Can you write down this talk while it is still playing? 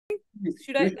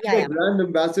Should I? You Yeah, are yeah. the brand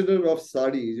ambassador of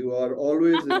sarees. You are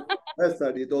always in a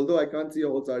saree. Although I can't see a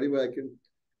whole saree, but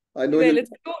I know Well, you. it's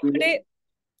blue.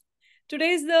 Today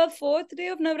is the fourth day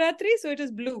of Navratri, so it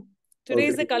is blue. Today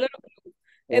is the Okay. color of blue.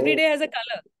 Every Oh, day has a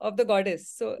color of the goddess.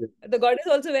 So the goddess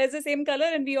also wears the same color,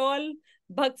 and we all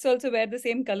bhakts also wear the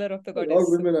same color of the all goddess.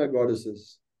 So, women are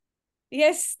goddesses.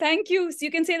 yes, thank you. So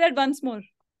you can say that once more.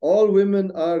 All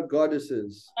women are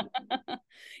goddesses.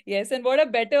 Yes, and what a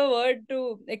better word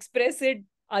to express it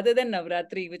other than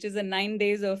Navratri, which is a 9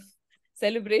 days of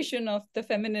celebration of the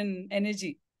feminine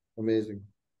energy. Amazing.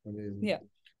 Amazing. Yeah.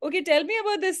 Okay, tell me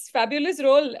about this fabulous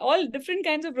role, all different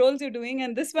kinds of roles you're doing.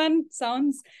 And this one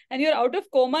sounds, and you're out of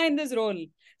coma in this role.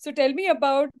 So tell me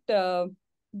about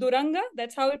Duranga.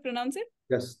 That's how we pronounce it.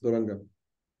 Yes, Duranga.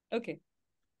 Okay.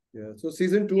 Yeah. So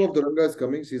season two Yeah. of Duranga is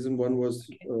coming. Season one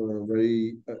Okay.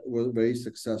 was very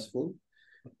successful,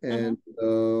 Uh-huh. and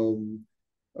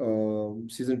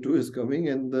season two is coming,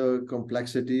 and the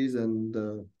complexities and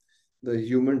the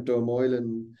human turmoil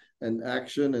and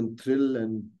action and thrill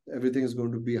and everything is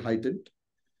going to be heightened.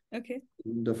 Okay.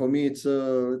 And for me, it's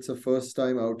a first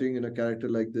time outing in a character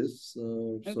like this, so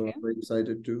Okay. I'm very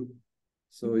excited too.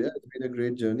 So Mm-hmm. yeah, it's been a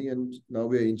great journey, and now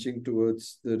we're inching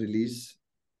towards the release.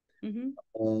 Mm-hmm.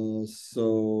 So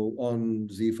on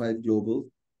Z5 Global,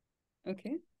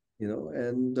 Okay.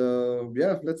 and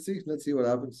yeah, let's see what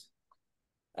happens.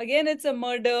 Again, it's a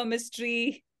murder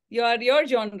mystery. Your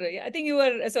genre. I think you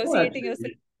were No, associating actually,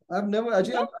 yourself. I've never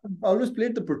actually No? I've always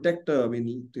played the protector. I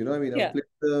mean, I've Yeah.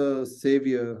 played the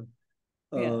savior.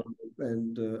 Yeah.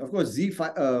 And of course,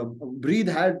 Z5 Breathe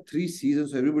had 3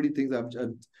 seasons, so everybody thinks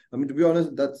I mean, to be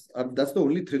honest, that's the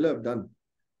only thriller I've done.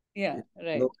 Yeah. You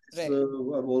Right. Right.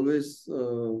 I've always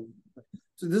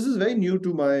so this is very new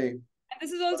to my. And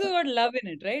this is also got love in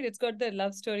it, right? It's got the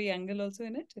love story angle also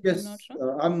in it, if I'm not Yes,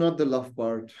 wrong. I'm not the love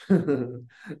part,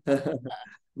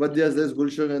 but yes, there's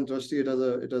Gulshan and Trusty. It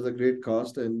has a great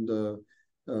cast, and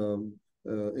um,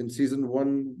 in season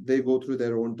one they go through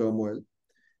their own turmoil.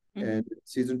 Mm-hmm. And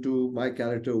season two, my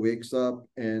character wakes up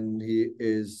and he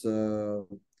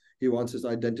wants his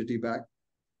identity back.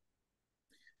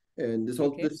 And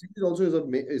Okay. this series also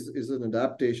is an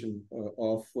adaptation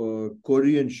of a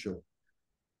Korean show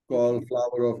called Okay.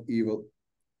 Flower of Evil.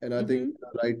 And I think Mm-hmm.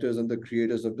 the writers and the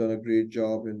creators have done a great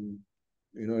job in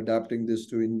adapting this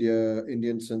to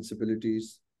Indian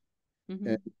sensibilities. Mm-hmm.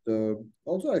 And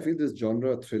also, I feel this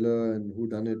genre thriller and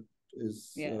whodunit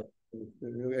is Yeah.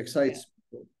 Yeah. excites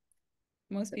people.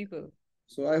 Most people.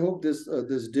 So I hope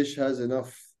this dish has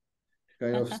enough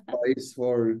kind of spice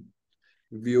for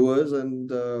viewers, and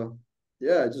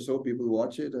yeah, I just hope people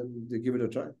watch it and they give it a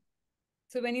try.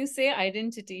 So when you say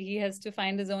identity, he has to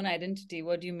find his own identity.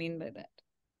 What do you mean by that?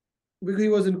 Because he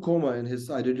was in coma and his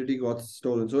identity got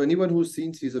stolen. So anyone who's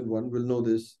seen season one will know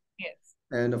this. Yes.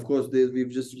 And of course, we've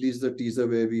just released the teaser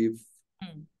where we've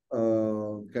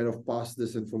Mm. kind of passed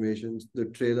this information. The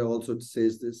trailer also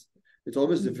says this. It's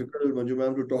always Mm. difficult, Manju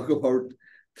ma'am, to talk about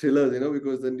thrillers,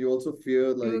 because then you also fear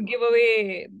You like give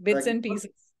away bits exactly and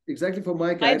pieces. exactly for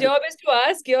my My character. job is to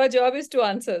ask, your job is to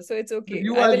answer. So it's With okay.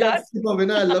 you, I I'll will just ask. skip a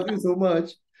winner. I love you so much.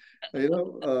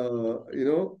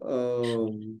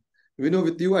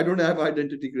 With you, I don't have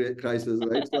identity crisis,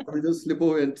 right? So I will just slip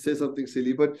over and say something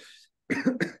silly. But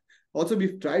also,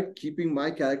 we've tried keeping my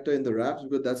character in the wraps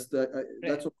because Right.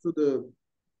 that's also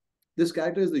this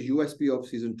character is the USP of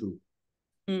season two,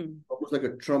 Mm. almost like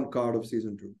a trump card of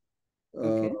season two. Uh,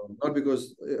 Okay. Not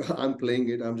because I'm playing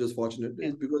it, I'm just fortunate. Yeah.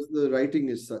 It's because the writing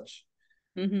is such.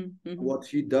 Mm-hmm. Mm-hmm. What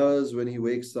he does when he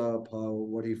wakes up,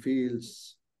 what he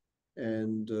feels,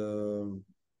 and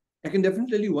I can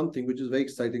definitely tell you one thing which is very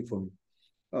exciting for me.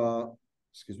 Uh,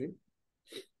 Excuse me.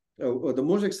 The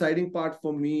most exciting part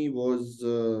for me was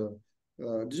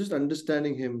just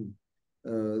understanding him.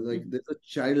 Like Mm-hmm. there's a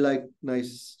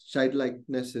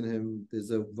childlikeness in him. There's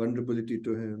a vulnerability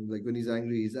to him. Like when he's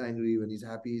angry, he's angry. When he's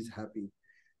happy, he's happy.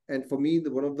 And for me,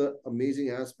 one of the amazing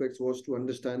aspects was to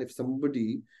understand if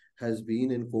somebody has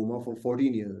been in coma for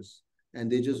 14 years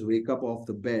and they just wake up off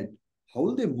the bed, how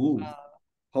will they move? Wow.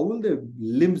 How will their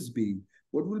limbs be?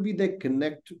 What will be their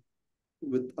connect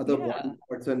with other body Yeah.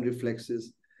 parts and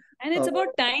reflexes? And Uh, it's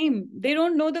about time. They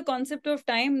don't know the concept of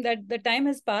time, that the time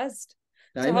has passed.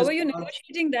 So Time how has are you passed.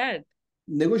 negotiating that?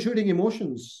 Negotiating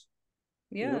emotions,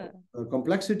 Yeah.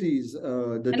 complexities, the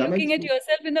And looking at dimension.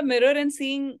 yourself in the mirror and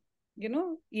seeing,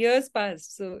 years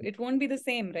past. So it won't be the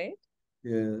same, right?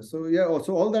 Yeah. So yeah.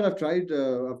 Also, all that I've tried.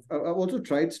 I've also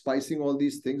tried spicing all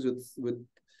these things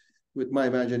with my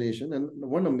imagination. And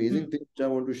one amazing Mm. thing which I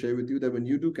want to share with you that when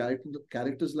you do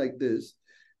characters like this,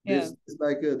 Yeah.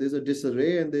 there's a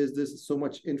disarray and there's this so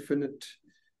much infinite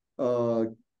uh,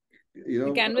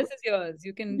 The canvas is yours.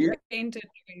 You can yeah, paint it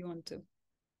the way you want to. you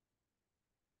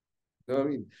know what I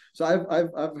mean? So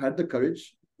I've had the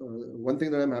courage. One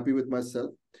thing that I'm happy with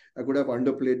myself, I could have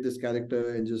underplayed this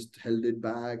character and just held it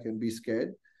back and be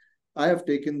scared. I have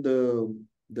taken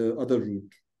the other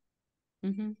route.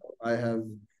 Mm-hmm. I have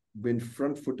been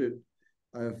front-footed.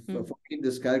 Mm. For me,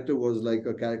 this character was like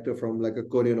a character from like a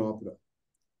Korean opera.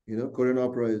 Korean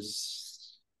opera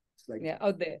is it's like, Yeah,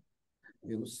 out there.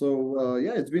 So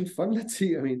yeah, it's been fun. Let's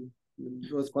see. I mean,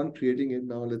 it was fun creating it.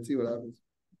 Now let's see what happens.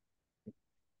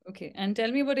 Okay. And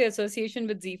tell me about your association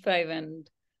with Z5 and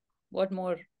what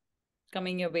more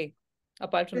coming your way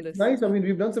apart from It's this. nice. I mean,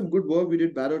 we've done some good work. We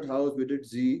did Barrett House, we did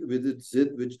Zid,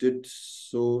 which did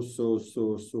so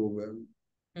well.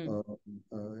 Mm.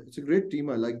 It's a great team.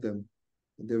 I like them.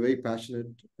 They're very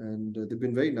passionate and they've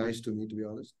been very nice to me, to be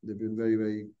honest. They've been very,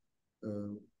 very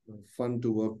fun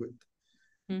to work with.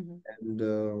 Mm-hmm.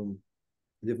 And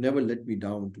they've never let me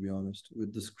down, to be honest,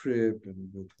 with the script and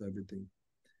with everything.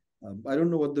 I don't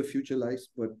know what the future lies,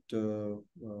 but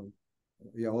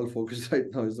yeah, all focus right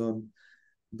now is on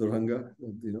Duranga,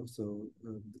 so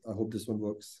I hope this one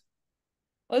works.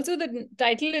 Also, the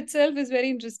title itself is very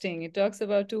interesting. It talks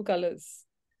about two colors.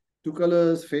 Two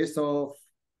colors, face off.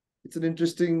 It's an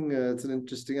interesting,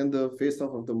 and the face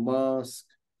off of the mask.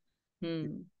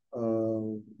 Hmm.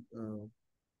 Uh, uh,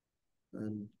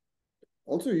 and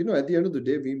also, at the end of the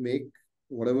day, we make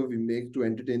whatever we make to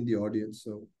entertain the audience.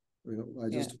 So, I Yeah.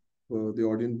 just the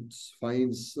audience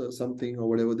finds something or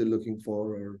whatever they're looking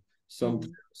for, or some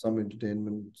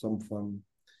entertainment, some fun.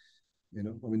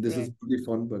 I mean, this is Right. pretty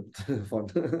fun, but fun.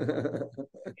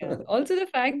 Yeah. Also, the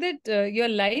fact that your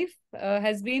life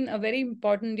has been a very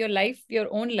important, your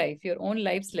own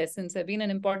life's lessons have been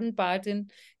an important part in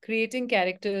creating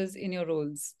characters in your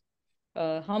roles.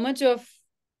 How much of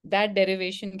that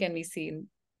derivation can we see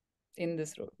in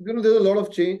this role? There's a lot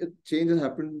of change has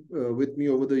happened with me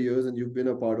over the years, and you've been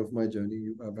a part of my journey.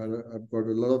 I've got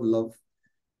a lot of love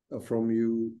from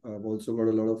you. I've also got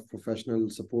a lot of professional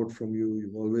support from you.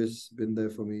 You've always been there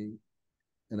for me,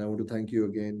 and I want to thank you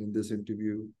again in this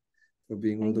interview for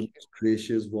being one of the Thank you. most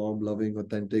gracious, warm, loving,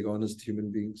 authentic, honest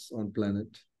human beings on planet.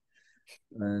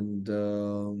 And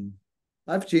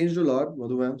I've changed a lot,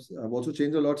 Madhu ma'am. I've also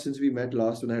changed a lot since we met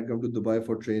last when I had come to Dubai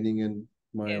for training and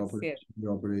my Yes, yes,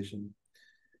 operation.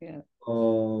 yeah.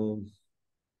 Um,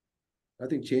 I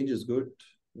think change is good.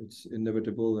 It's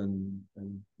inevitable, and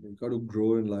you got to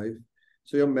grow in life.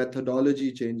 So your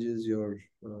methodology changes, your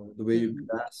the way you Mm.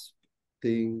 grasp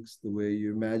things, the way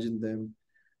you imagine them.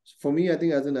 So for me, I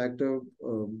think as an actor,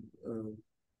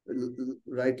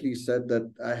 rightly said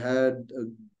that I had a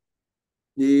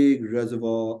big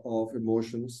reservoir of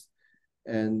emotions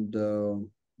and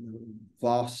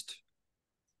vast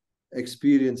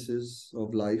experiences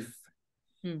of life.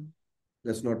 Mm.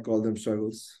 Let's not call them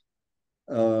struggles.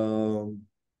 Um,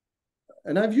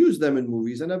 and I've used them in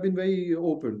movies, and I've been very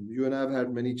open. You and I have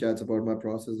had many chats about my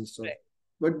process and stuff. Right,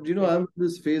 But right. I'm in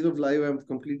this phase of life. I'm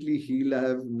completely healed. I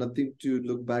have nothing to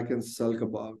look back and sulk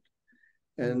about.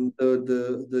 Mm. And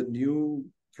the new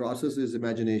process is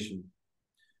imagination.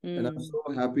 And I'm Mm. so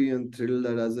happy and thrilled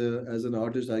that as an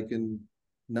artist, I can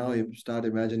now start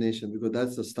imagination because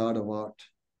that's the start of art.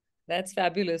 That's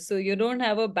fabulous. So you don't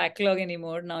have a backlog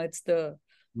anymore. Now it's the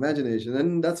Imagination,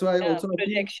 and that's why also I feel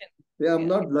projection. yeah, I'm Yeah.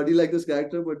 not bloody like this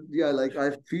character, but yeah, like I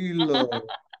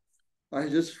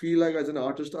just feel like as an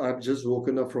artist, I've just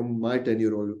woken up from my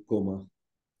 10-year-old coma.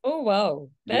 Oh, wow.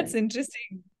 Yeah, That's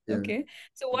interesting. yeah. Okay.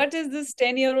 So what is this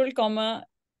 10-year-old comma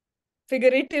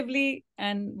figuratively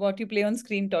and what you play on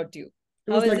screen taught you?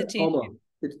 It How was has like it a changed comma.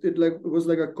 you? It was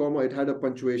like a comma. It had a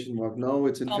punctuation mark. Now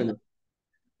it's Comma. infinite.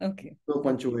 Okay. No Okay.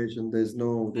 punctuation. So There's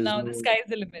now the no sky is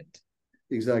the limit.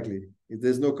 exactly.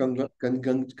 There's no Okay.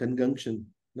 conjunction.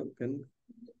 No conjunction.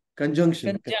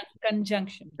 Conjunction. Yeah.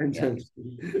 Conjunction.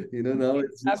 Now Okay.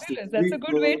 it's just a Fabulous.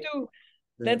 free flow.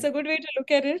 Yeah. That's a good way to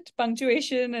look at it.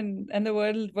 Punctuation and the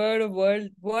world of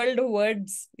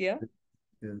words. Yeah.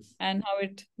 Yes. And how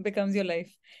it becomes your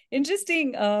life.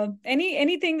 Interesting.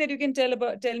 Anything that you can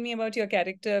tell me about your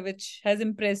character which has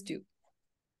impressed you?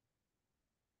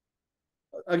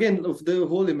 Again, of the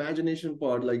whole imagination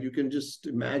part, like you can just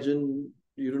imagine,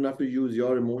 you don't have to use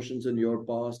your emotions and your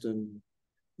past and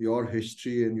your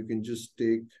history, and you can just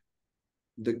take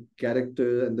the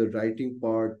character and the writing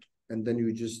part, and then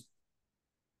you just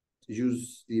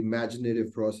use the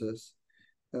imaginative process.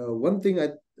 One thing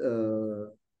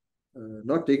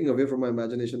not taking away from my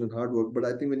imagination and hard work, but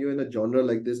I think when you're in a genre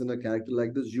like this and a character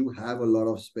like this, you have a lot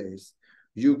of space.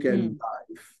 You can Hmm.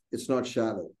 dive. It's not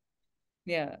shallow.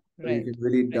 Yeah. You Right. can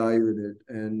really Right. dive with it.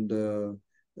 And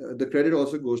the credit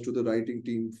also goes to the writing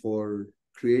team for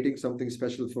creating something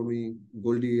special for me.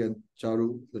 Goldie and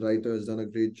Charu, the writer, has done a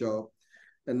great job.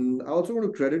 And I also want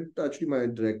to credit actually my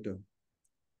director,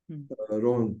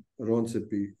 Ron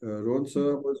Sippy. Ron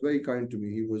sir was very kind to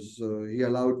me. He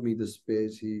allowed me the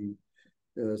space.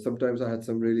 Sometimes I had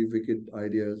some really wicked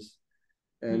ideas,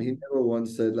 and he never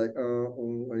once said like,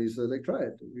 and he said like, try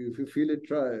it. If you feel it,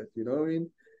 try it. You know what I mean?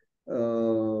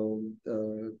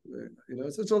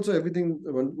 It's also everything.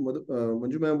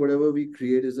 Manju ma'am, whatever we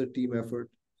create is a team effort.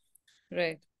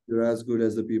 Right. You're as good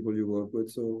as the people you work with.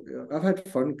 So yeah, I've had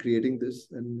fun creating this.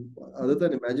 And other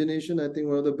than imagination, I think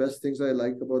one of the best things I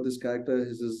like about this character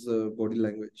is his body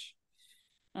language.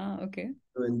 Okay.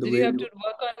 And the Did way you have to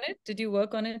work on it? Did you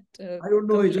work on it? I don't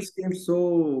know. It Completely? just came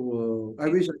so. I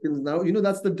wish I can now.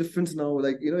 That's the difference now.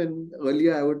 Like in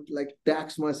earlier, I would like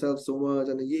tax myself so much,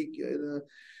 and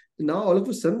now all of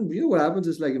a sudden, what happens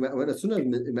is like as soon as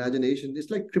imagination, it's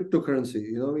like cryptocurrency.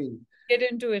 You know what I mean? Get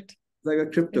into it. It's like a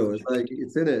crypto. It's like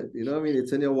it's in it. You know what I mean?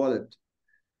 It's in your wallet.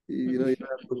 You don't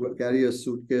have to carry a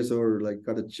suitcase or like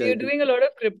cut a check. You're doing a lot of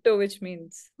crypto, which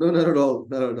means. No, not at all.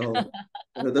 Not at all.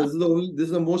 This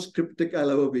is the most cryptic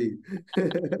I'll ever be.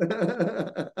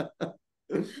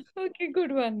 Okay,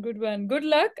 good one, good one. Good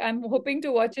luck. I'm hoping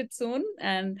to watch it soon.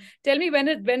 And tell me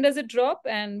when does it drop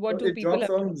and what do It people drops have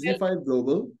to on tell? Z5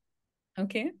 Global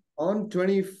Okay. on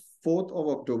 24th of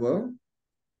October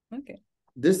Okay.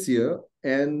 this year.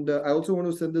 And I also want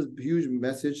to send this huge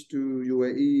message to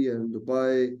UAE and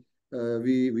Dubai.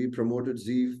 We promoted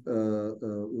Zid,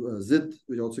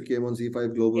 which also came on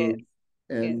Z5 Global. Yes.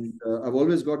 And Yes. I've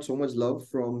always got so much love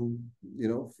from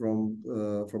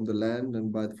from the land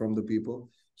and from the people.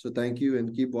 So thank you,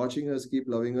 and keep watching us, keep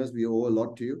loving us. We owe a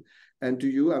lot to you, and to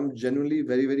you, I'm genuinely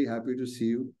very, very happy to see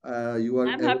you. You are.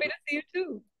 I'm happy to see you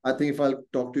too. I think if I'll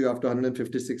talk to you after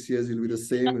 156 years, you'll be the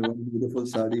same in one beautiful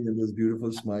sari and this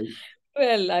beautiful smile.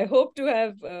 Well, I hope to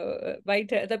have white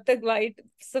hair. तब तक white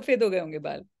सफेद हो गए होंगे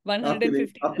बाल.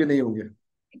 150. आपके नहीं होंगे.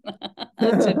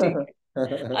 अच्छा ठीक है.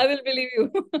 I will believe you.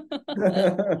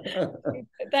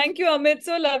 Thank you, Amit.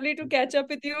 So lovely to catch up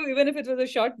with you, even if it was a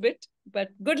short bit. But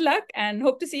good luck and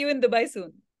hope to see you in Dubai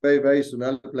soon. Very, very soon.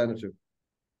 I'll plan a trip.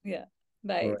 Yeah. All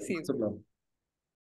Bye. right. See you. Lots of love.